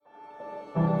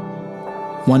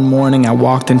One morning I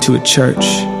walked into a church,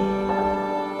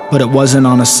 but it wasn't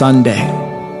on a Sunday.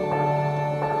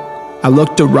 I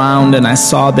looked around and I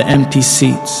saw the empty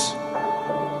seats,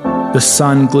 the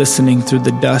sun glistening through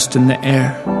the dust in the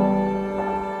air.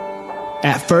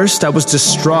 At first I was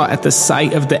distraught at the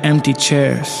sight of the empty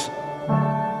chairs,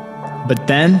 but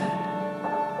then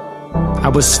I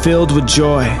was filled with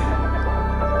joy.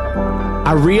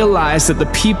 I realized that the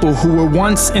people who were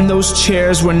once in those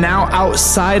chairs were now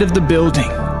outside of the building,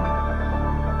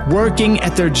 working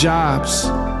at their jobs,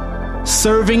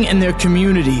 serving in their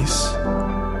communities,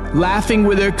 laughing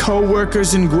with their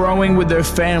co-workers and growing with their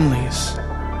families.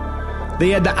 They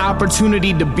had the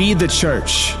opportunity to be the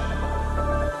church,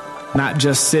 not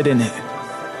just sit in it.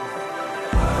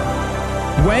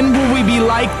 When will we be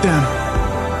like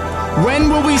them? When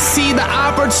will we see the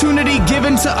opportunity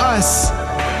given to us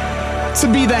to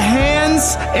be the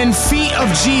hands and feet of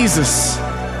Jesus,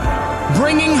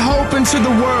 bringing hope into the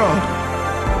world?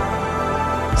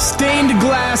 Stained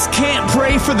glass can't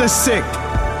pray for the sick.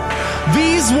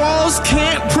 These walls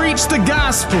can't preach the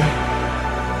gospel,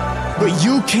 but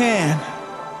you can.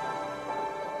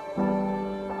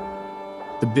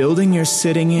 The building you're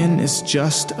sitting in is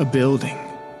just a building.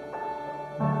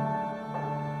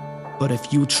 But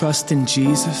if you trust in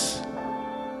Jesus,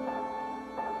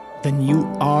 then you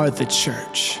are the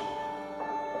church.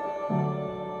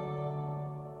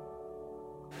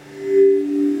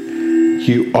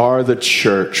 You are the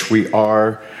church. We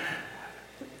are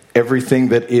everything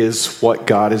that is what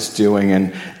God is doing.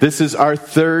 And this is our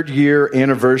 3rd year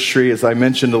anniversary. As I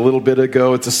mentioned a little bit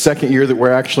ago, it's the 2nd year that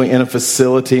we're actually in a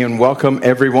facility. And welcome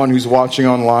everyone who's watching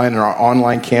online in our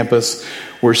online campus.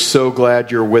 We're so glad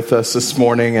you're with us this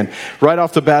morning. And right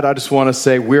off the bat, I just want to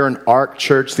say we're an ARC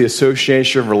Church, the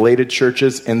Association of Related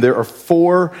Churches, and there are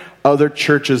 4 other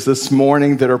churches this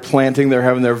morning that are planting. They're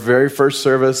having their very first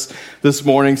service this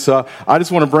morning. So I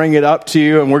just want to bring it up to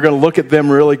you, and we're going to look at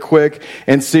them really quick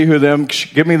and see who them.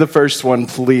 Give me the first one,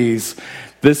 please.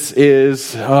 This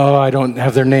is, I don't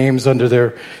have their names under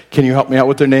there. Can you help me out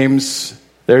with their names?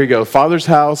 There you go. Father's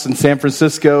House in San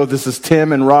Francisco. This is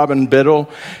Tim and Robin Biddle.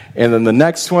 And then the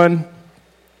next one,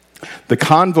 the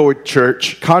Convoy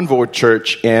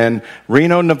Church in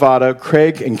Reno, Nevada.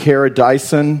 Craig and Kara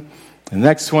Dyson. The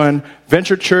next one,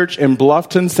 Venture Church in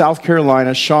Bluffton, South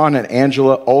Carolina. Sean and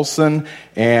Angela Olson.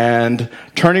 And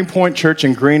Turning Point Church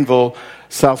in Greenville,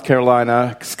 South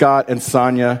Carolina. Scott and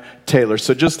Sonia Taylor.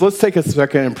 So just let's take a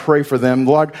second and pray for them.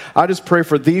 Lord, I just pray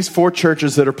for these 4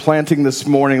 churches that are planting this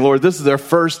morning. Lord, this is their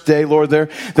first day. Lord,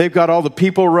 they've got all the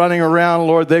people running around.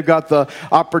 Lord, they've got the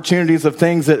opportunities of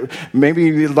things that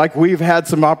maybe like we've had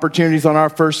some opportunities on our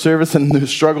first service and the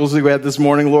struggles we had this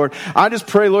morning. Lord, I just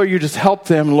pray, Lord, you just help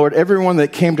them. Lord, everyone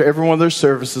that came to every one of their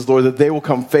services, Lord, that they will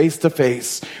come face to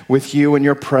face with you in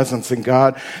your presence. And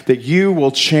God, that you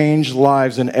will change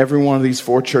lives in every one of these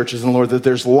 4 churches. And Lord, that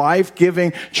there's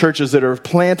life-giving churches that are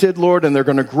planted, Lord, and they're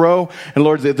going to grow. And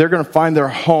Lord, that they're going to find their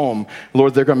home.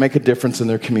 Lord, they're going to make a difference in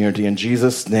their community. In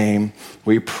Jesus' name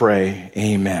we pray.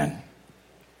 Amen.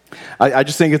 I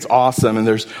just think it's awesome. And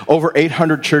there's over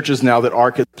 800 churches now that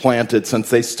ARC has planted since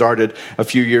they started a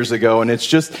few years ago. And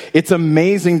it's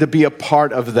amazing to be a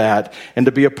part of that and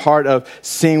to be a part of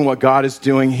seeing what God is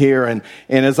doing here. And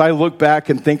as I look back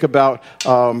and think about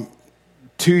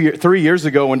 3 years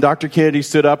ago when Dr. Kennedy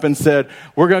stood up and said,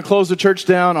 we're going to close the church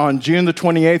down on June the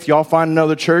 28th. Y'all find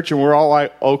another church. And we're all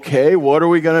like, okay, what are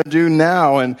we going to do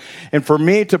now? And for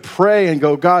me to pray and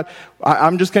go, God,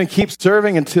 I'm just going to keep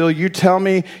serving until you tell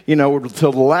me,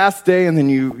 till the last day. And then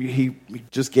he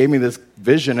just gave me this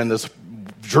vision and this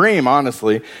dream,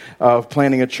 honestly, of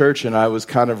planting a church. And I was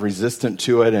kind of resistant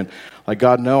to it. And like,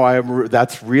 God, no,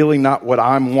 that's really not what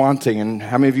I'm wanting. And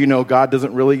how many of you know God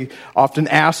doesn't really often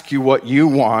ask you what you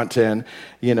want? And,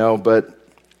 but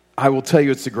I will tell you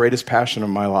it's the greatest passion of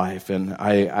my life. And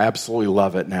I absolutely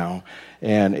love it now.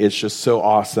 And it's just so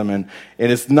awesome. And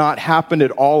it's not happened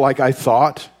at all like I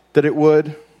thought that it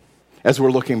would as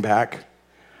we're looking back.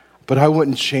 But I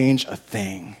wouldn't change a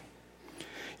thing.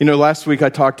 Last week I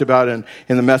talked about in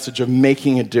the message of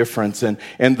making a difference, and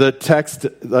the text,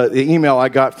 the email I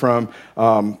got from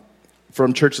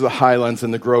Church of the Highlands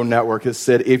and the Grow Network has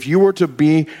said, if you were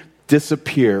to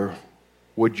disappear,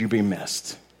 would you be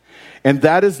missed? And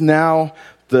that is now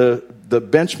the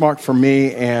benchmark for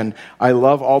me, and I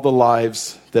love all the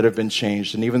lives that have been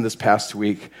changed. And even this past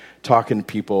week, talking to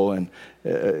people and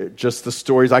just the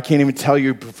stories. I can't even tell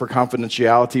you for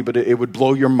confidentiality, but it would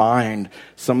blow your mind,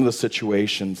 some of the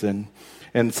situations. And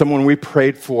someone we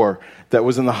prayed for that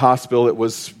was in the hospital, it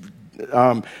was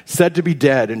said to be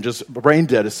dead and just brain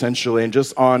dead essentially and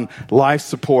just on life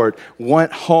support,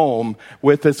 went home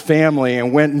with his family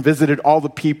and went and visited all the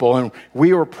people, and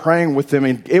we were praying with them,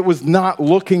 and it was not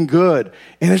looking good.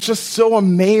 And it's just so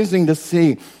amazing to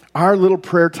see our little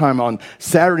prayer time on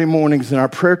Saturday mornings and our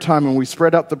prayer time, and we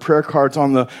spread out the prayer cards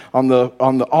on the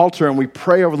altar, and we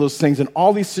pray over those things in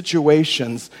all these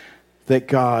situations that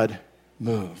God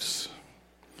moves.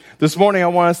 This morning I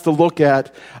want us to look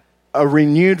at a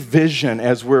renewed vision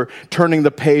as we're turning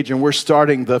the page and we're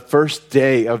starting the first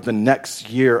day of the next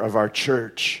year of our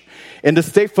church. And to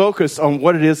stay focused on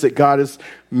what it is that God has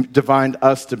divined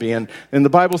us to be. And the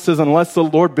Bible says, unless the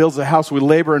Lord builds a house, we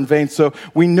labor in vain. So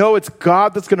we know it's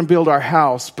God that's going to build our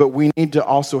house, but we need to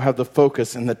also have the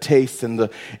focus and the taste and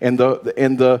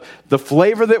the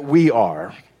flavor that we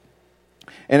are.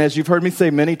 And as you've heard me say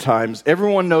many times,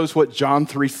 everyone knows what John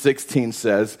 3:16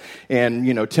 says. And,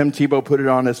 Tim Tebow put it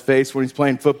on his face when he's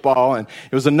playing football. And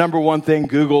it was the number one thing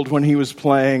Googled when he was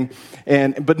playing.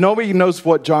 But nobody knows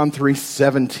what John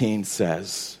 3:17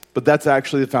 says. But that's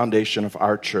actually the foundation of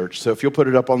our church. So if you'll put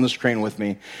it up on the screen with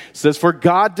me. It says, "For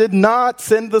God did not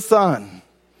send the Son,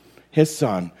 his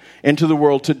Son, into the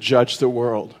world to judge the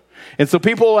world." And so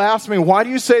people will ask me, why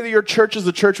do you say that your church is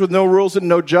a church with no rules and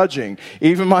no judging?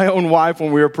 Even my own wife,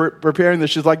 when we were preparing this,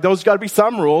 she's like, there's got to be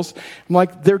some rules. I'm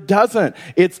like, there doesn't.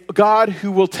 It's God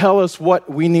who will tell us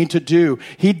what we need to do.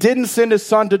 He didn't send his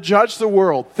Son to judge the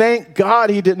world. Thank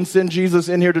God he didn't send Jesus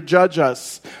in here to judge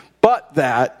us, but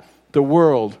that the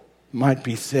world might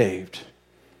be saved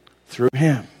through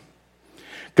him.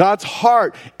 God's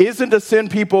heart isn't to send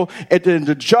people and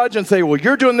to judge and say, well,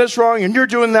 you're doing this wrong and you're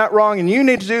doing that wrong and you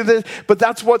need to do this. But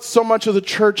that's what so much of the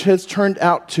church has turned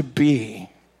out to be.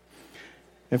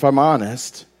 If I'm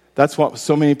honest, that's what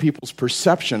so many people's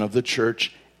perception of the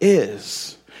church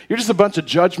is. You're just a bunch of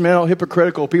judgmental,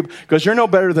 hypocritical people because you're no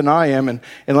better than I am. And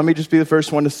let me just be the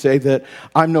first one to say that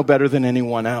I'm no better than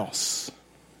anyone else.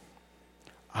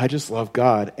 I just love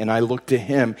God, and I look to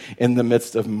him in the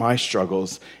midst of my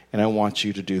struggles, and I want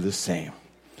you to do the same.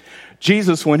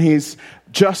 Jesus, when he's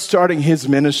just starting his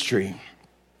ministry,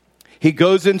 he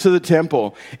goes into the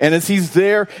temple, and as he's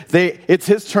there, it's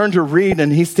his turn to read,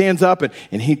 and he stands up,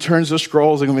 and he turns the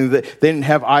scrolls. I mean, they didn't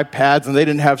have iPads, and they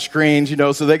didn't have screens,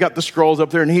 so they got the scrolls up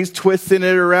there, and he's twisting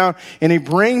it around, and he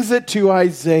brings it to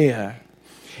Isaiah.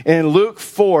 And in Luke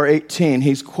 4:18,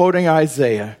 he's quoting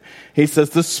Isaiah. He says,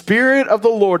 "The Spirit of the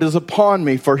Lord is upon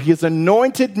me, for he has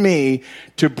anointed me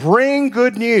to bring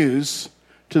good news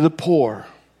to the poor."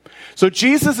 So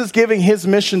Jesus is giving his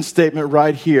mission statement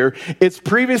right here. It's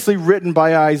previously written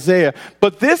by Isaiah,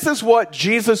 but this is what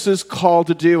Jesus is called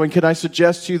to do. And can I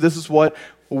suggest to you, this is what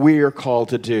we are called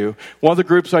to do. One of the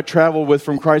groups I travel with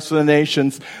from Christ for the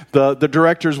Nations, the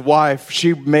director's wife,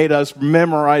 she made us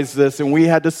memorize this, and we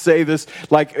had to say this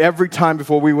like every time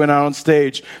before we went out on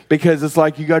stage, because it's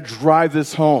like you got to drive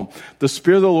this home. The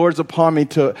Spirit of the Lord is upon me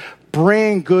to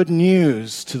bring good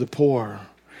news to the poor.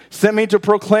 Sent me to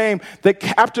proclaim that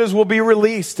captives will be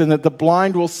released and that the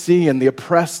blind will see and the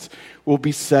oppressed will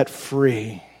be set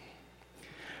free.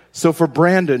 So for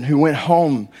Brandon, who went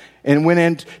home and went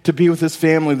in to be with his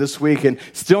family this week and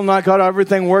still not got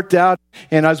everything worked out.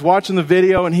 And I was watching the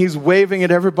video and he's waving at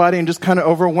everybody and just kind of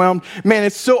overwhelmed. Man,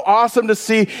 it's so awesome to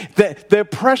see that the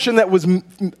oppression that was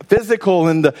physical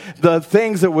and the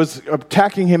things that was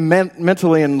attacking him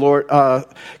mentally and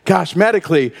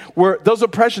medically were those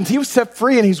oppressions. He was set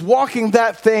free and he's walking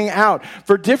that thing out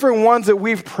for different ones that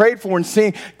we've prayed for and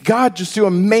seeing God just do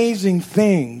amazing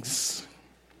things.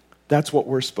 That's what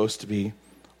we're supposed to be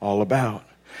all about.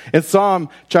 In Psalm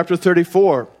chapter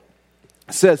 34,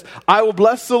 it says, "I will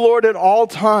bless the Lord at all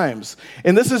times."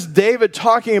 And this is David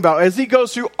talking about as he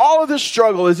goes through all of this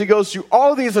struggle, as he goes through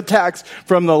all of these attacks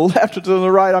from the left to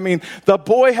the right. I mean, the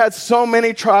boy had so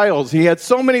many trials. He had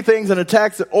so many things and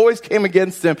attacks that always came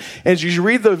against him. As you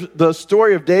read the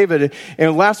story of David,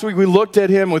 and last week we looked at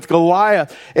him with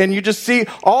Goliath, and you just see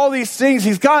all these things.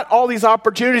 He's got all these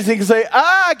opportunities. He can say,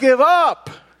 give up.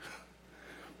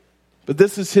 But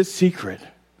this is his secret.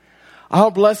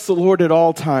 I'll bless the Lord at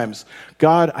all times.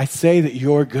 God, I say that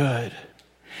you're good.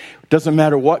 It doesn't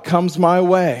matter what comes my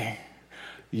way.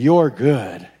 You're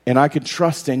good, and I can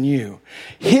trust in you.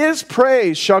 His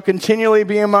praise shall continually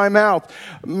be in my mouth.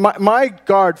 My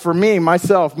guard for me,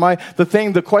 myself,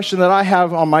 the question that I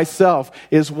have on myself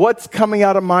is what's coming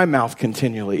out of my mouth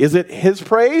continually? Is it his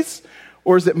praise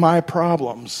or is it my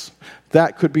problems?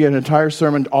 That could be an entire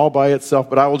sermon all by itself,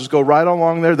 but I will just go right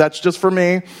along there. That's just for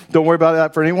me. Don't worry about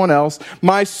that for anyone else.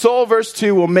 My soul, verse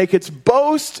 2, will make its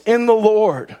boast in the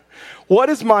Lord. What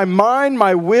is my mind,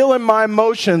 my will, and my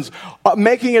emotions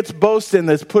making its boast in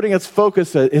this, putting its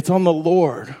focus? It's on the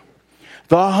Lord.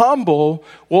 The humble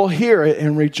will hear it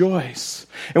and rejoice.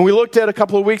 And we looked at a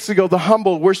couple of weeks ago, the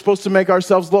humble, we're supposed to make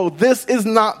ourselves low. This is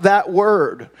not that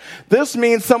word. This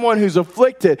means someone who's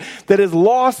afflicted, that has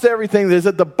lost everything, that is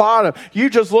at the bottom. You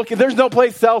just look, there's no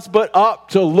place else but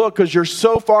up to look because you're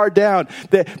so far down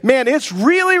that, man, it's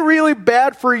really, really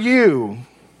bad for you.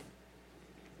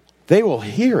 They will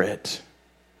hear it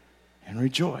and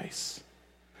rejoice.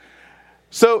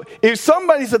 So if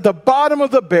somebody's at the bottom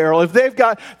of the barrel, if they've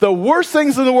got the worst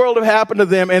things in the world have happened to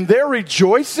them and they're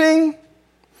rejoicing,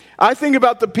 I think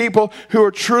about the people who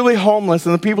are truly homeless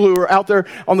and the people who are out there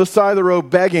on the side of the road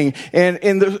begging. And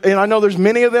I know there's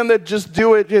many of them that just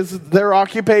do it as their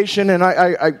occupation, and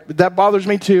I that bothers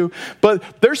me too.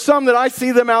 But there's some that I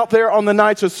see them out there on the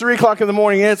nights, it's 3 o'clock in the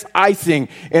morning and it's icing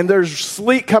and there's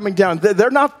sleet coming down. They're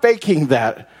not faking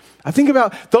that. I think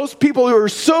about those people who are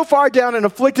so far down and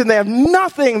afflicted, and they have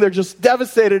nothing. They're just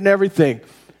devastated and everything.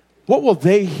 What will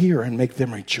they hear and make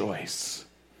them rejoice?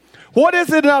 What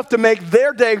is enough to make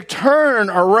their day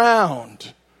turn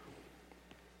around?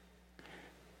 It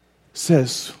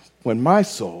says, when my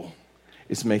soul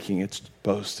is making its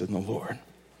boast in the Lord.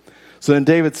 So then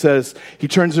David says, he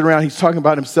turns it around. He's talking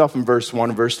about himself in verse 1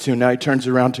 and verse 2. Now he turns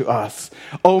it around to us.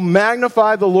 Oh,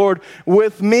 magnify the Lord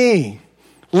with me.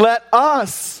 Let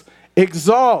us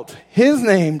exalt his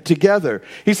name together.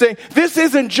 He's saying, this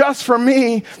isn't just for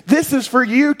me. This is for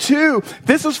you too.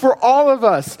 This is for all of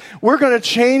us. We're going to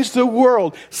change the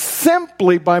world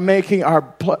simply by making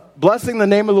blessing the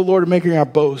name of the Lord and making our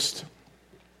boast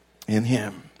in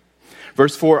him.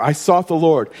 Verse 4, I sought the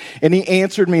Lord and he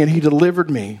answered me and he delivered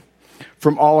me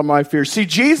from all of my fears. See,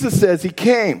 Jesus says he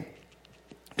came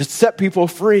to set people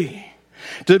free,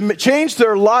 to change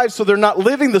their lives so they're not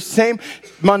living the same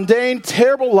mundane,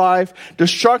 terrible life,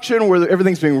 destruction where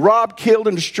everything's being robbed, killed,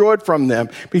 and destroyed from them.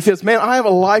 But he says, man, I have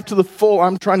a life to the full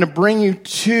I'm trying to bring you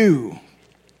to.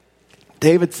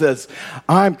 David says,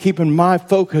 I'm keeping my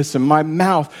focus and my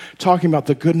mouth talking about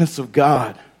the goodness of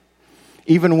God,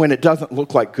 even when it doesn't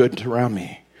look like good around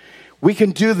me. We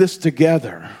can do this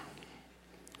together.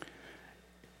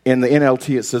 In the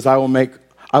NLT, it says, I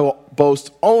will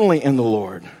boast only in the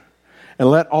Lord. And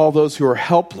let all those who are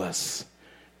helpless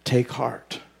take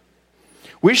heart.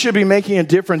 We should be making a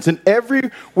difference in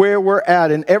everywhere we're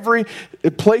at, in every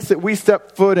place that we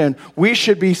step foot in. We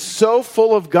should be so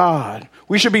full of God.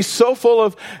 We should be so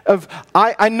full of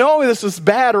I know this is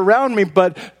bad around me,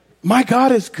 but my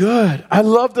God is good. I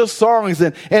love those songs.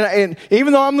 And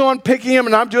even though I'm the one picking them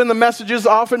and I'm doing the messages,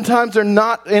 oftentimes they're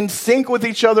not in sync with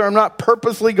each other. I'm not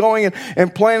purposely going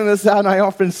and planning this out. And I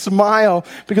often smile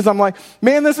because I'm like,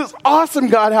 man, this is awesome,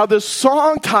 God, how this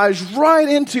song ties right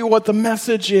into what the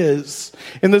message is.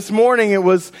 And this morning it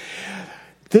was,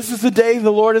 this is the day the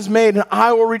Lord has made and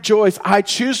I will rejoice. I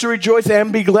choose to rejoice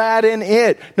and be glad in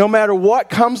it, no matter what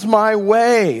comes my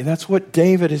way. That's what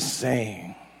David is saying.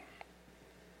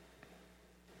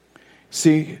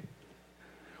 See,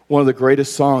 one of the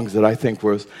greatest songs that I think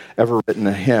was ever written,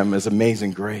 a hymn, is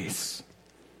Amazing Grace.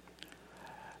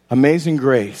 Amazing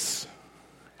grace,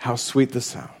 how sweet the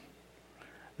sound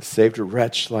that saved a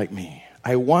wretch like me.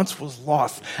 I once was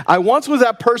lost. I once was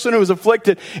that person who was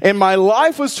afflicted, and my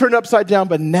life was turned upside down,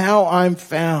 but now I'm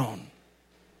found.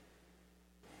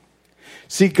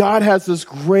 See, God has this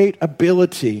great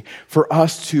ability for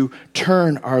us to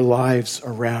turn our lives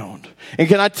around. And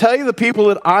can I tell you, the people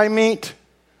that I meet,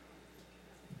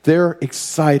 they're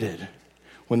excited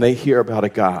when they hear about a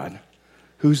God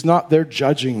who's not there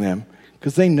judging them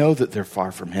because they know that they're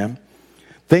far from him.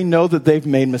 They know that they've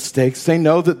made mistakes. They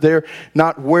know that they're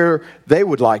not where they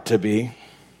would like to be.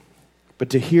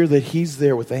 But to hear that he's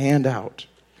there with a hand out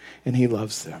and he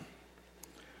loves them.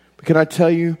 But can I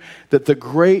tell you that the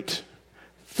great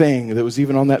thing that was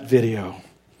even on that video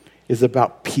is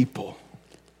about people.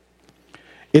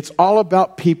 It's all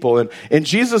about people. And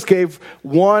Jesus gave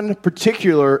one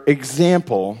particular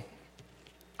example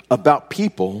about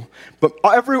people, but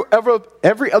every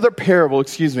other parable,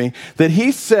 that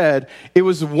he said, it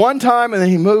was one time and then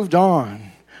he moved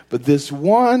on. But this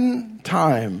one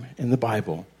time in the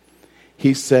Bible,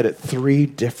 he said it 3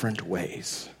 different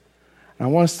ways. And I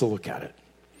want us to look at it.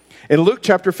 In Luke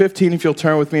chapter 15, if you'll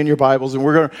turn with me in your Bibles, and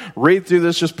we're going to read through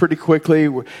this just pretty quickly,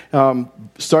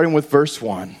 starting with verse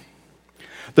 1.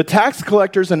 The tax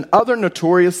collectors and other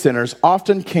notorious sinners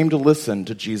often came to listen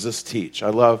to Jesus teach. I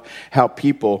love how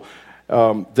people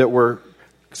that were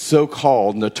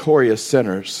so-called notorious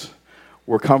sinners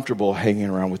were comfortable hanging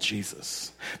around with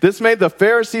Jesus. This made the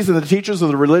Pharisees and the teachers of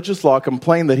the religious law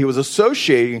complain that he was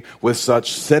associating with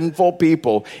such sinful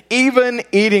people, even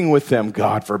eating with them,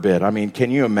 God forbid. I mean,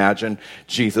 can you imagine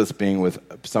Jesus being with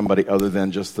somebody other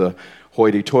than just the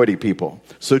hoity-toity people?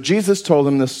 So Jesus told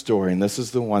them this story, and this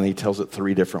is the one. He tells it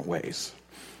 3 different ways.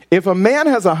 If a man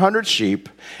has 100 sheep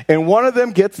and one of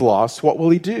them gets lost, what will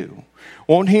he do?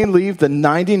 Won't he leave the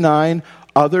 99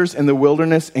 others in the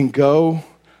wilderness and go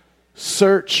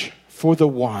search for the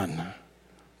one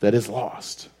that is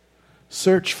lost?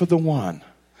 Search for the one.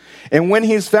 And when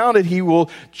he's found it, he will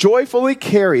joyfully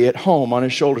carry it home on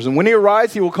his shoulders. And when he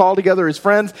arrives, he will call together his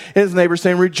friends and his neighbors,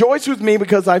 saying, "Rejoice with me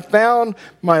because I found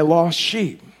my lost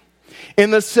sheep."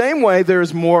 In the same way, there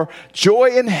is more joy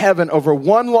in heaven over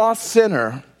one lost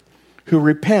sinner who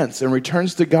repents and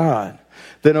returns to God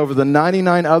than over the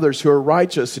 99 others who are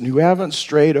righteous and who haven't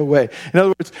strayed away. In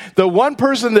other words, the one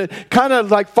person that kind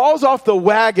of like falls off the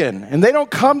wagon and they don't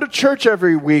come to church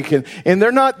every week and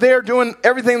they're not there doing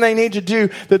everything they need to do,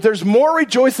 that there's more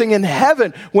rejoicing in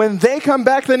heaven when they come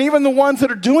back than even the ones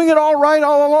that are doing it all right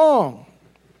all along.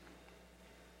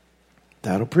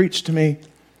 That'll preach to me.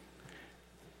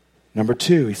 Number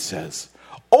 2, he says,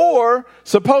 or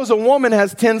suppose a woman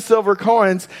has 10 silver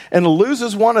coins and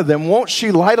loses one of them. Won't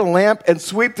she light a lamp and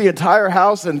sweep the entire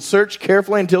house and search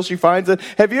carefully until she finds it?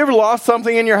 Have you ever lost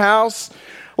something in your house,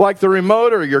 like the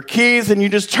remote or your keys, and you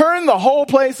just turn the whole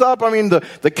place up? I mean,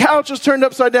 the couch is turned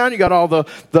upside down. You got all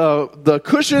the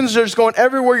cushions just going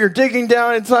everywhere. You're digging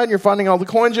down inside and you're finding all the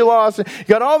coins you lost. You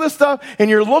got all this stuff and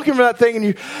you're looking for that thing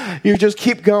and you just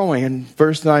keep going. And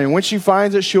verse 9, and when she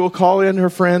finds it, she will call in her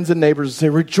friends and neighbors and say,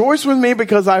 "Rejoice with me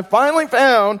because I finally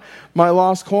found my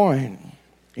lost coin."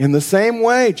 In the same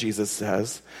way, Jesus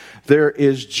says, there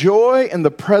is joy in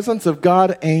the presence of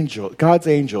God's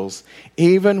angels,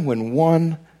 even when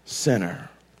one sinner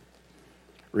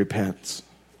repents.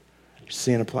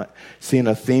 Seeing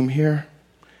a theme here?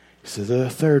 He says a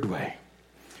 3rd way.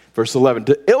 Verse 11,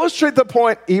 to illustrate the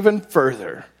point even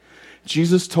further,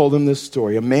 Jesus told him this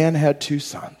story. A man had 2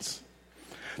 sons.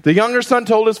 The younger son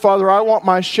told his father, "I want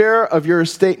my share of your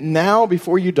estate now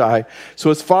before you die." So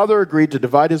his father agreed to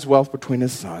divide his wealth between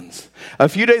his sons. A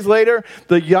few days later,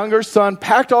 the younger son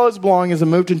packed all his belongings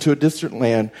and moved into a distant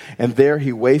land, and there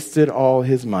he wasted all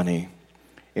his money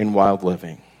in wild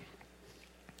living.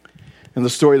 In the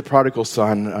story of the prodigal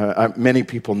son, many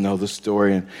people know the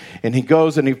story, and he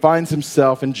goes and he finds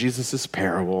himself in Jesus'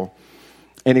 parable,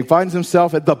 and he finds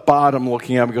himself at the bottom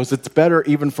looking up. He goes, "It's better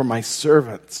even for my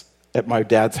servants at my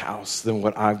dad's house than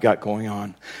what I've got going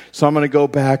on. So I'm going to go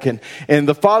back." And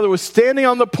the father was standing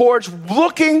on the porch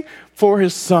looking for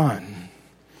his son.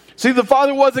 See, the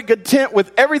father wasn't content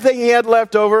with everything he had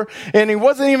left over, and he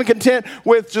wasn't even content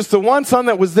with just the one son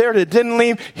that was there that didn't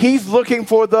leave. He's looking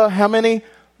for how many?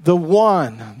 The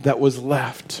one that was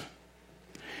left.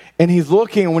 And he's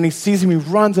looking, and when he sees him, he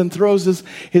runs and throws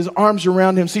his arms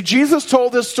around him. See, Jesus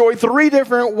told this story 3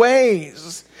 different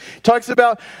ways. He talks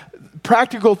about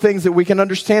practical things that we can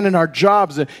understand in our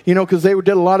jobs, because they did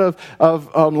a lot of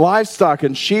livestock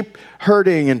and sheep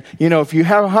herding. And, if you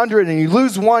have 100 and you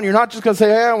lose one, you're not just going to say,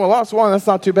 "Hey, well, lost one. That's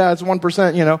not too bad. It's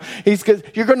 1%,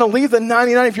 You're going to leave the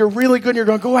 99. If you're really good, you're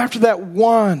going to go after that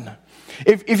one.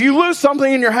 If you lose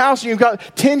something in your house and you've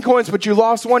got 10 coins, but you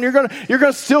lost one, you're going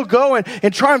to still go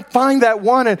and try and find that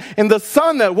one. And the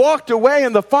son that walked away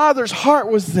and the father's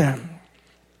heart was them.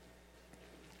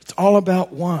 It's all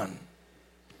about one.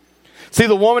 See,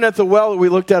 the woman at the well that we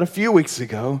looked at a few weeks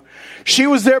ago, she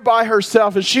was there by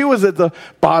herself, and she was at the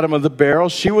bottom of the barrel.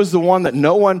 She was the one that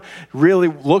no one really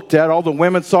looked at. All the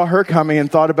women saw her coming and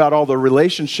thought about all the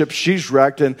relationships she's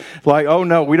wrecked, and like, "Oh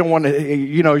no, we don't want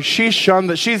to," she's shunned,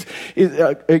 that she's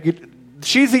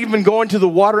even going to the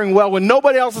watering well when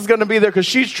nobody else is going to be there because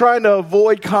she's trying to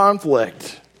avoid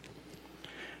conflict.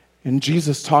 And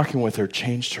Jesus talking with her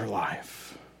changed her life.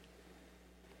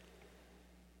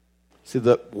 See,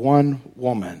 that one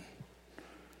woman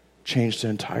changed the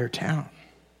entire town.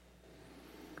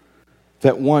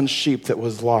 That one sheep that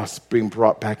was lost being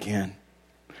brought back in.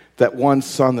 That one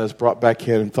son that was brought back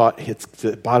in and thought, "It's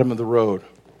the bottom of the road.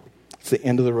 It's the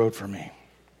end of the road for me.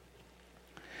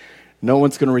 No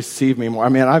one's going to receive me more. I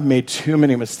mean, I've made too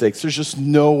many mistakes. There's just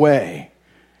no way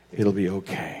it'll be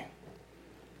okay."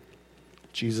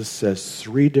 Jesus says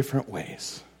 3 different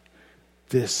ways.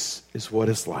 This is what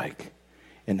it's like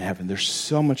in heaven. There's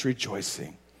so much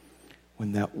rejoicing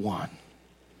when that one.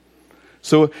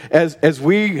 So as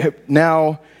we have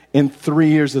now in 3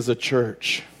 years as a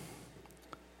church,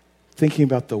 thinking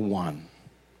about the one.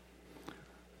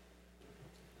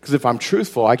 Because if I'm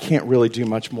truthful, I can't really do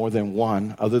much more than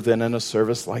one other than in a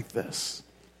service like this.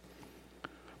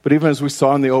 But even as we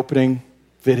saw in the opening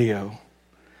video,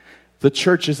 the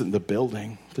church isn't the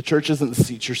building. The church isn't the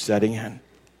seat you're sitting in.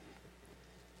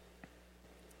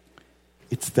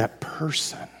 It's that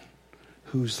person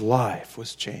whose life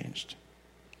was changed.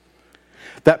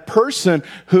 That person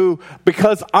who,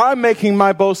 because I'm making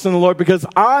my boast in the Lord, because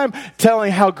I'm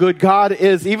telling how good God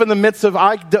is, even in the midst of,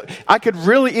 I could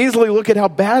really easily look at how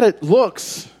bad it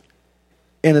looks,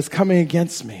 and it's coming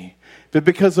against me. But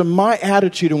because of my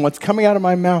attitude and what's coming out of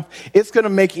my mouth, it's going to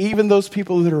make even those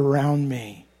people that are around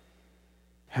me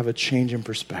have a change in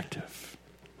perspective.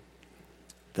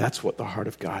 That's what the heart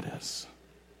of God is.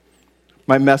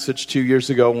 My message 2 years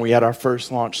ago when we had our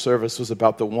first launch service was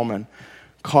about the woman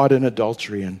caught in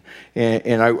adultery.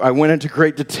 And I went into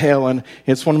great detail, and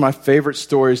it's one of my favorite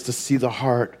stories to see the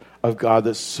heart of God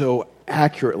that's so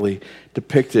accurately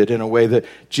depicted in a way that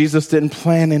Jesus didn't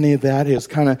plan any of that. He was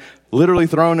kind of literally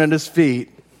thrown at his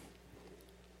feet.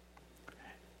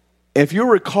 If you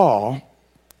recall,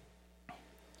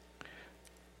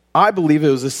 I believe it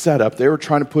was a setup. They were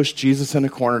trying to push Jesus in a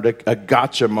corner, to a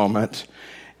gotcha moment.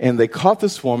 And they caught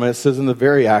this woman. It says in the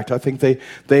very act, I think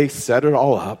they set it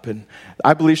all up. And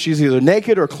I believe she's either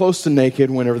naked or close to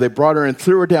naked whenever they brought her and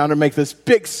threw her down to make this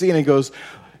big scene. And goes,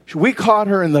 we caught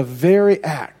her in the very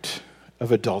act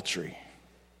of adultery.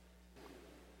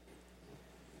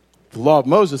 The law of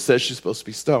Moses says she's supposed to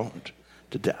be stoned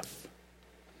to death.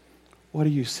 What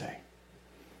do you say?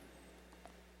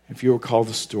 If you recall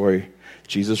the story,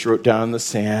 Jesus wrote down in the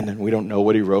sand, and we don't know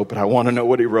what he wrote, but I want to know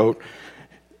what he wrote.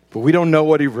 But we don't know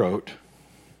what he wrote.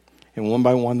 And one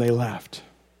by one they left.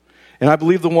 And I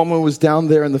believe the woman was down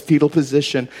there in the fetal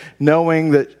position,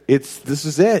 knowing that this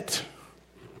is it.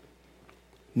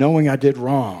 Knowing I did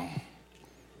wrong.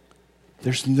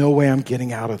 There's no way I'm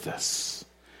getting out of this.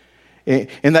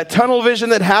 And that tunnel vision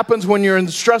that happens when you're in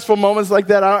stressful moments like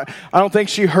that, I don't think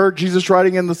she heard Jesus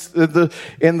writing in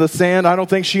the sand. I don't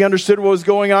think she understood what was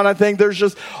going on. I think there's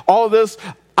just all of this,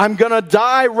 I'm going to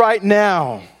die right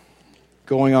now,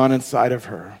 going on inside of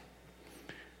her.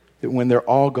 That when they're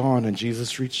all gone and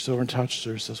Jesus reached over and touched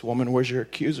her and says, woman, where's your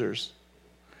accusers?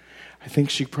 I think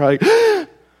she probably,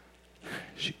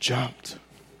 she jumped.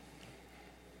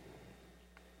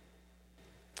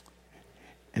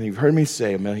 And you've heard me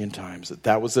say a million times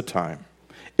that was the time.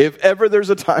 If ever there's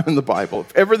a time in the Bible,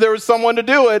 if ever there was someone to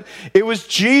do it, it was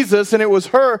Jesus and it was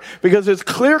her, because it's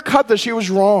clear cut that she was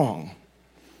wrong.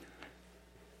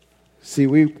 See,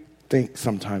 we think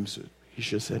sometimes he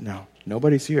should have said, no,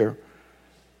 nobody's here.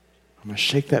 I'm going to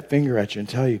shake that finger at you and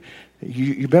tell you,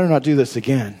 you better not do this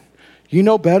again. You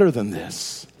know better than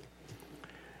this.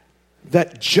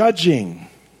 That judging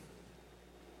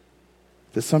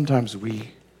that sometimes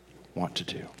we want to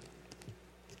do.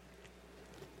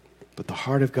 But the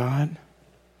heart of God,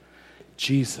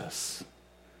 Jesus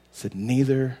said,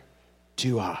 neither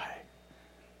do I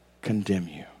condemn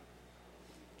you.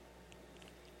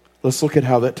 Let's look at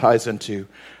how that ties into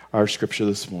our scripture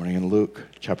this morning in Luke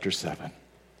chapter 7.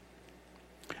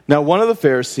 Now, one of the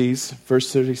Pharisees,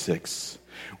 verse 36,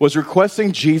 was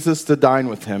requesting Jesus to dine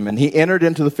with him, and he entered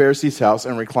into the Pharisee's house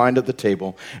and reclined at the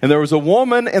table. And there was a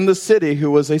woman in the city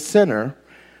who was a sinner.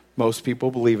 Most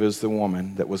people believe it was the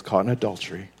woman that was caught in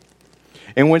adultery.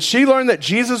 And when she learned that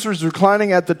Jesus was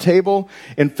reclining at the table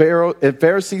in the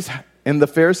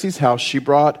Pharisee's house, she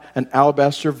brought an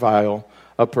alabaster vial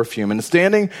of perfume. And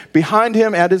standing behind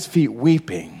him at his feet,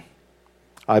 weeping,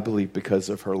 I believe because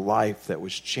of her life that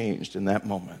was changed in that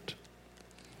moment,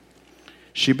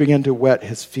 she began to wet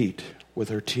his feet with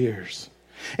her tears,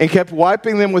 and kept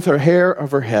wiping them with her hair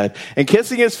of her head, and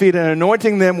kissing his feet and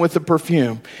anointing them with the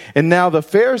perfume. And now the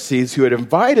Pharisees who had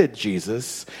invited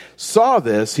Jesus saw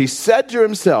this. He said to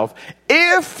himself,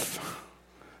 if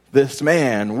this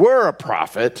man were a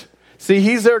prophet. See,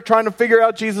 he's there trying to figure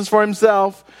out Jesus for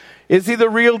himself. Is he the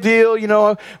real deal? You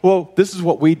know, well, this is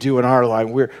what we do in our life.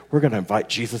 We're going to invite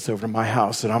Jesus over to my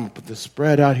house, and I'm going to put the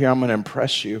spread out here. I'm going to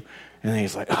impress you. And then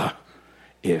he's like,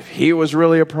 if he was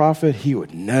really a prophet, he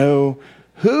would know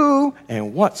who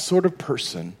and what sort of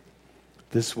person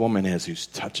this woman is who's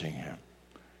touching him.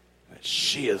 That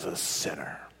she is a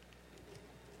sinner.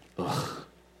 Ugh.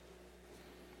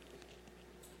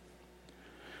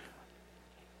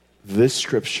 This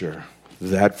scripture,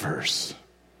 that verse,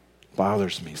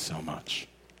 bothers me so much.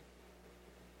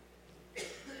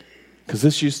 Because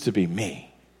this used to be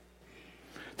me.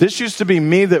 This used to be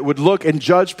me that would look and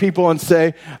judge people and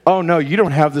say, oh no, you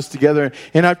don't have this together.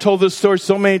 And I've told this story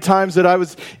so many times that I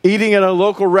was eating at a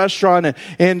local restaurant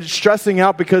and stressing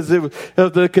out because of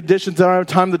the conditions. I don't have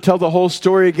time to tell the whole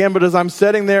story again. But as I'm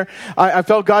sitting there, I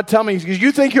felt God tell me,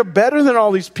 you think you're better than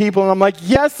all these people? And I'm like,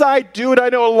 yes, I do. And I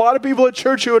know a lot of people at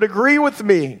church who would agree with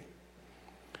me.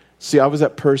 See, I was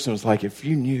that person who was like, if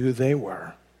you knew who they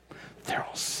were, they're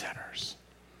all sinners.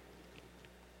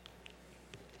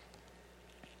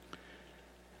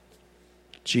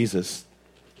 Jesus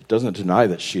doesn't deny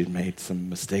that she had made some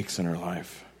mistakes in her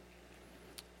life.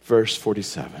 Verse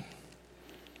 47. I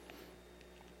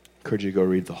encourage you to go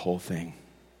read the whole thing.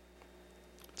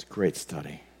 It's a great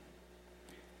study.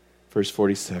 Verse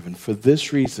 47. For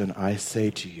this reason I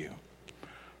say to you,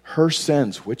 her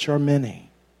sins, which are many,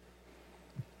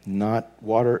 not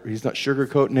water, he's not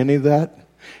sugarcoating any of that.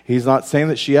 He's not saying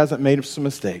that she hasn't made some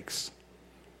mistakes.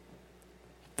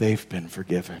 They've been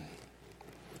forgiven.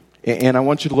 And I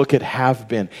want you to look at have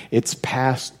been. It's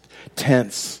past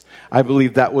tense. I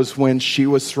believe that was when she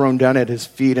was thrown down at his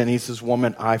feet and he says,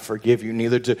 woman, I forgive you.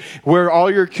 Neither do, where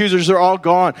all your accusers are all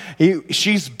gone.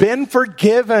 She's been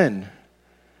forgiven.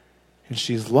 And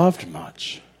she's loved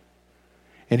much.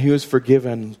 And he was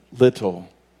forgiven little,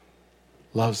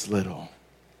 loves little.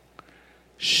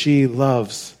 She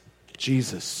loves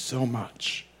Jesus so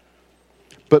much.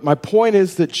 But my point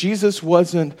is that Jesus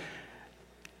wasn't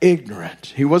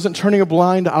ignorant. He wasn't turning a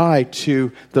blind eye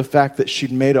to the fact that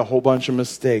she'd made a whole bunch of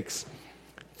mistakes.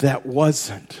 That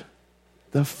wasn't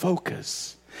the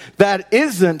focus. That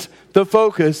isn't the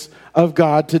focus of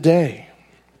God today.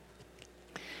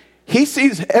 He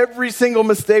sees every single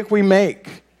mistake we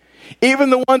make. Even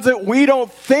the ones that we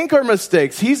don't think are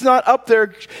mistakes. He's not up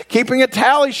there keeping a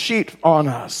tally sheet on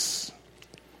us.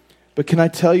 But can I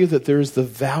tell you that there is the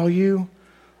value,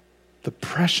 the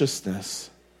preciousness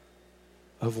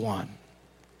of one.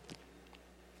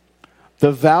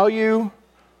 The value,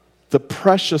 the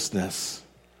preciousness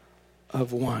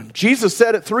of one. Jesus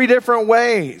said it 3 different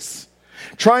ways,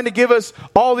 trying to give us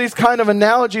all these kind of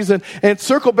analogies and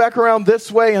circle back around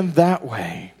this way and that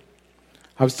way.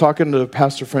 I was talking to a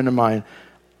pastor friend of mine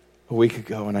a week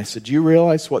ago, and I said, do you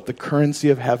realize what the currency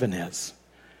of heaven is?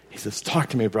 He says, talk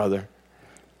to me, brother.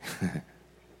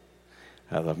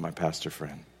 I love my pastor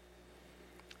friend.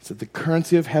 He said, the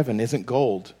currency of heaven isn't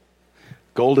gold.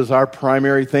 Gold is our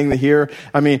primary thing here.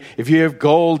 I mean, if you have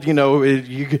gold,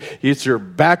 it's your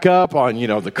backup on,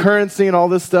 the currency and all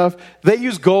this stuff. They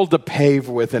use gold to pave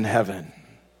with in heaven.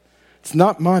 It's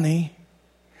not money.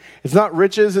 It's not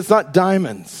riches. It's not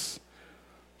diamonds.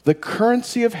 The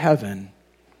currency of heaven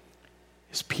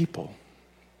is people.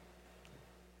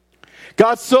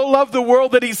 God so loved the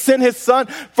world that he sent his son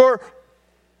for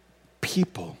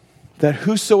people. That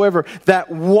whosoever, that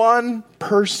one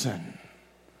person.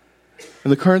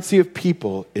 And the currency of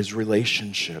people is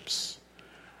relationships.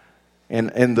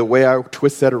 And the way I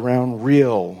twist that around,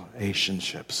 real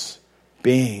relationships.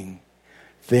 Being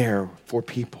there for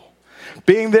people.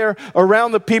 Being there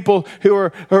around the people who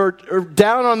are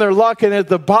down on their luck and at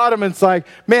the bottom. It's like,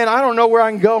 man, I don't know where I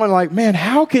can go. And like, man,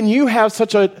 how can you have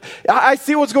such a... I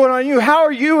see what's going on in you. How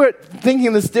are you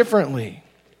thinking this differently?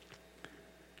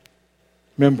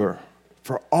 Remember,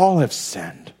 for all have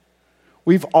sinned.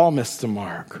 We've all missed the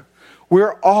mark.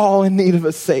 We're all in need of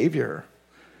a Savior.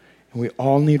 And we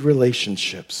all need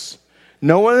relationships.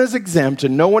 No one is exempt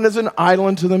and no one is an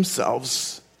island to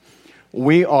themselves.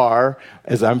 We are,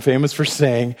 as I'm famous for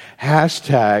saying,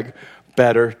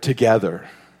 #better together.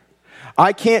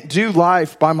 I can't do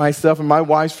life by myself. And my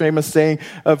wife's famous saying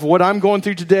of what I'm going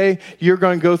through today, you're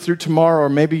going to go through tomorrow, or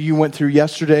maybe you went through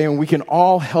yesterday, and we can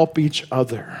all help each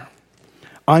other.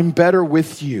 I'm better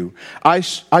with you. I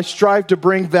strive to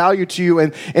bring value to you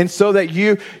and so that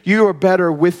you are better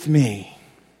with me.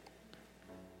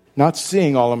 Not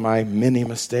seeing all of my many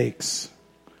mistakes,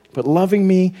 but loving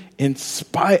me in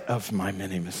spite of my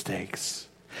many mistakes.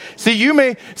 See, you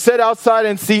may sit outside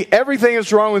and see everything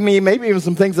that's wrong with me, maybe even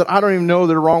some things that I don't even know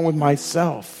that are wrong with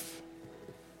myself.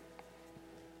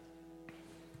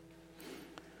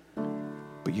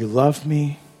 But you love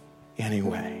me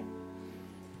anyway.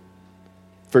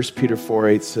 1 Peter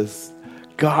 4:8 says,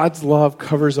 God's love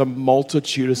covers a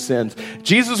multitude of sins.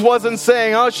 Jesus wasn't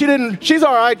saying, oh, she's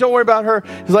all right, don't worry about her.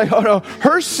 He's like, oh no,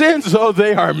 her sins, oh,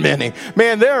 they are many.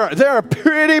 Man, they're a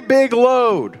pretty big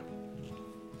load.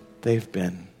 They've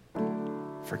been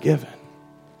forgiven.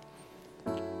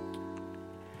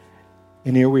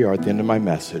 And here we are at the end of my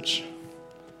message,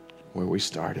 where we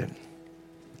started.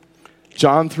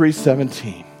 John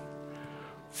 3:17.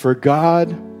 For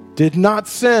God did not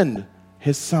send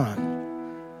his Son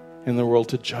in the world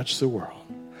to judge the world,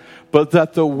 but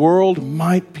that the world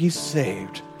might be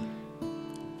saved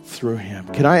through him.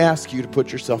 Can I ask you to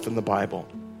put yourself in the Bible?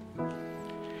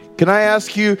 Can I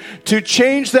ask you to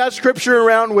change that scripture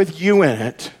around with you in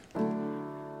it?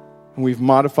 And we've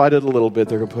modified it a little bit.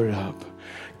 They're going to put it up.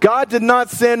 God did not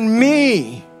send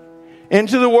me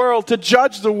into the world to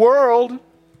judge the world,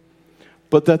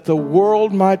 but that the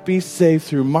world might be saved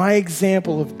through my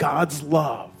example of God's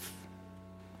love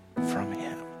from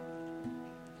him.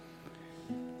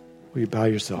 Will you bow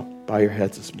your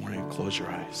heads this morning and close your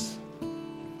eyes?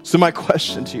 So my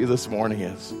question to you this morning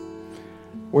is,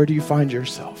 where do you find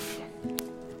yourself?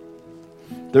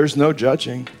 There's no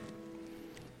judging.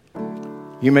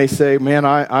 You may say, man,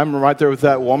 I'm right there with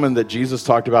that woman that Jesus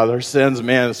talked about. Her sins,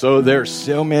 man, so there's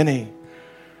so many.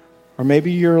 Or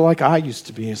maybe you're like I used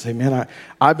to be and say, man,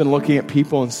 I've been looking at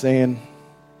people and saying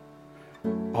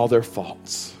all their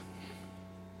faults.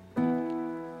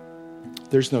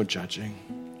 There's no judging.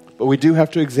 But we do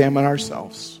have to examine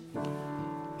ourselves.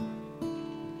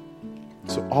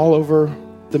 So all over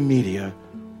the media,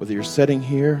 whether you're sitting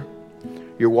here,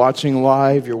 you're watching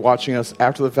live, you're watching us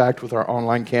after the fact with our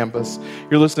online campus,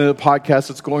 you're listening to the podcast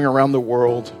that's going around the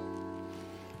world,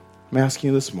 I'm asking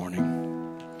you this morning,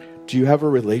 do you have a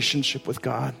relationship with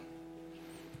God?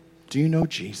 Do you know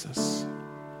Jesus?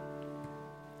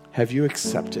 Have you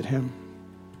accepted him?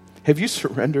 Have you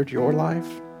surrendered your life?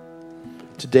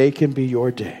 Today can be your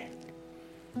day.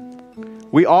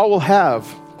 We all will have,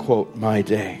 quote, my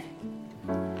day.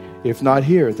 If not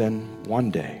here, then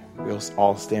one day we'll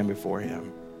all stand before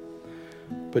him.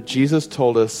 But Jesus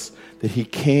told us that he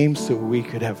came so we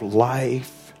could have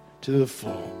life to the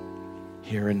full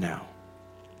here and now.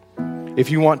 If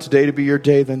you want today to be your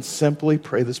day, then simply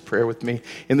pray this prayer with me.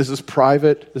 And this is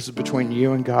private. This is between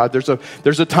you and God. There's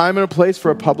a time and a place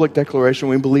for a public declaration.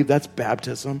 We believe that's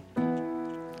baptism.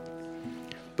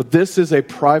 But this is a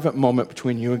private moment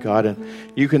between you and God. And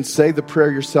you can say the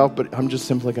prayer yourself, but I'm just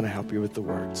simply going to help you with the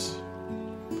words.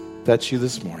 If that's you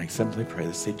this morning. Simply pray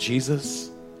this. Say, Jesus,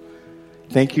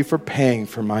 thank you for paying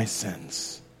for my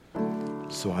sins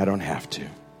so I don't have to.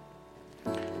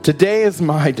 Today is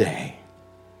my day.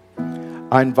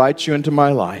 I invite you into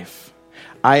my life.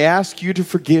 I ask you to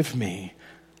forgive me.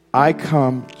 I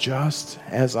come just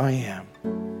as I am.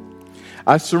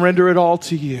 I surrender it all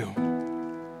to you.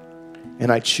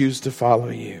 And I choose to follow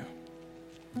you.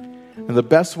 And the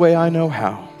best way I know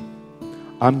how,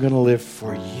 I'm going to live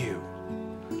for you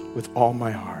with all my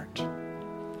heart.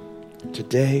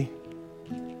 Today,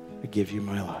 I give you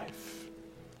my life.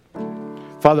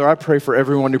 Father, I pray for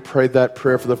everyone who prayed that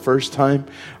prayer for the first time,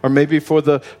 or maybe for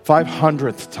the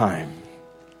 500th time.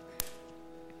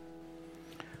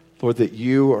 Lord, that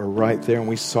you are right there, and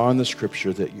we saw in the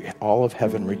scripture that all of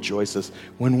heaven rejoices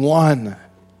when one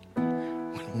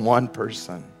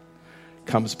person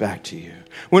comes back to you.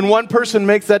 When one person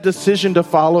makes that decision to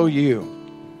follow you.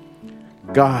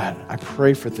 God, I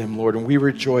pray for them, Lord, and we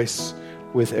rejoice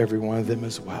with every one of them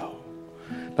as well.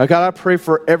 Now, God, I pray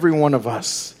for every one of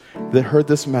us that heard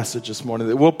this message this morning,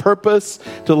 that will purpose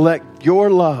to let your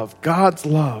love, God's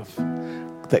love,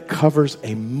 that covers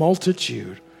a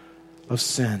multitude of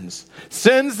sins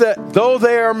that, though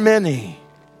they are many,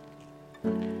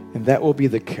 and that will be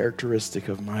the characteristic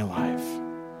of my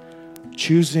life,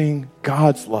 choosing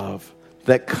God's love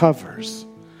that covers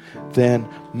than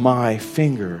my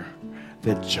finger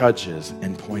that judges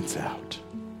and points out.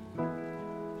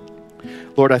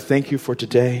 Lord, I thank you for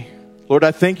today. Lord,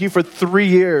 I thank you for 3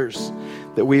 years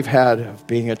that we've had of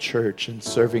being a church and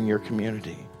serving your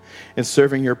community and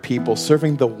serving your people,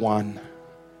 serving the one.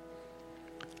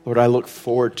 Lord, I look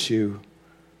forward to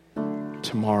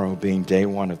tomorrow being day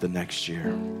one of the next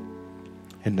year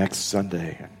and next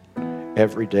Sunday and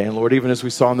every day. And Lord, even as we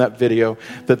saw in that video,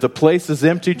 that the place is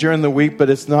empty during the week, but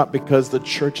it's not because the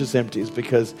church is empty. It's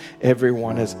because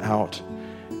everyone is out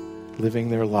living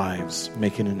their lives,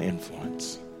 making an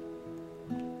influence.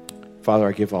 Father,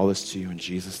 I give all this to you. In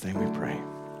Jesus' name we pray.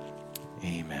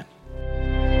 Amen.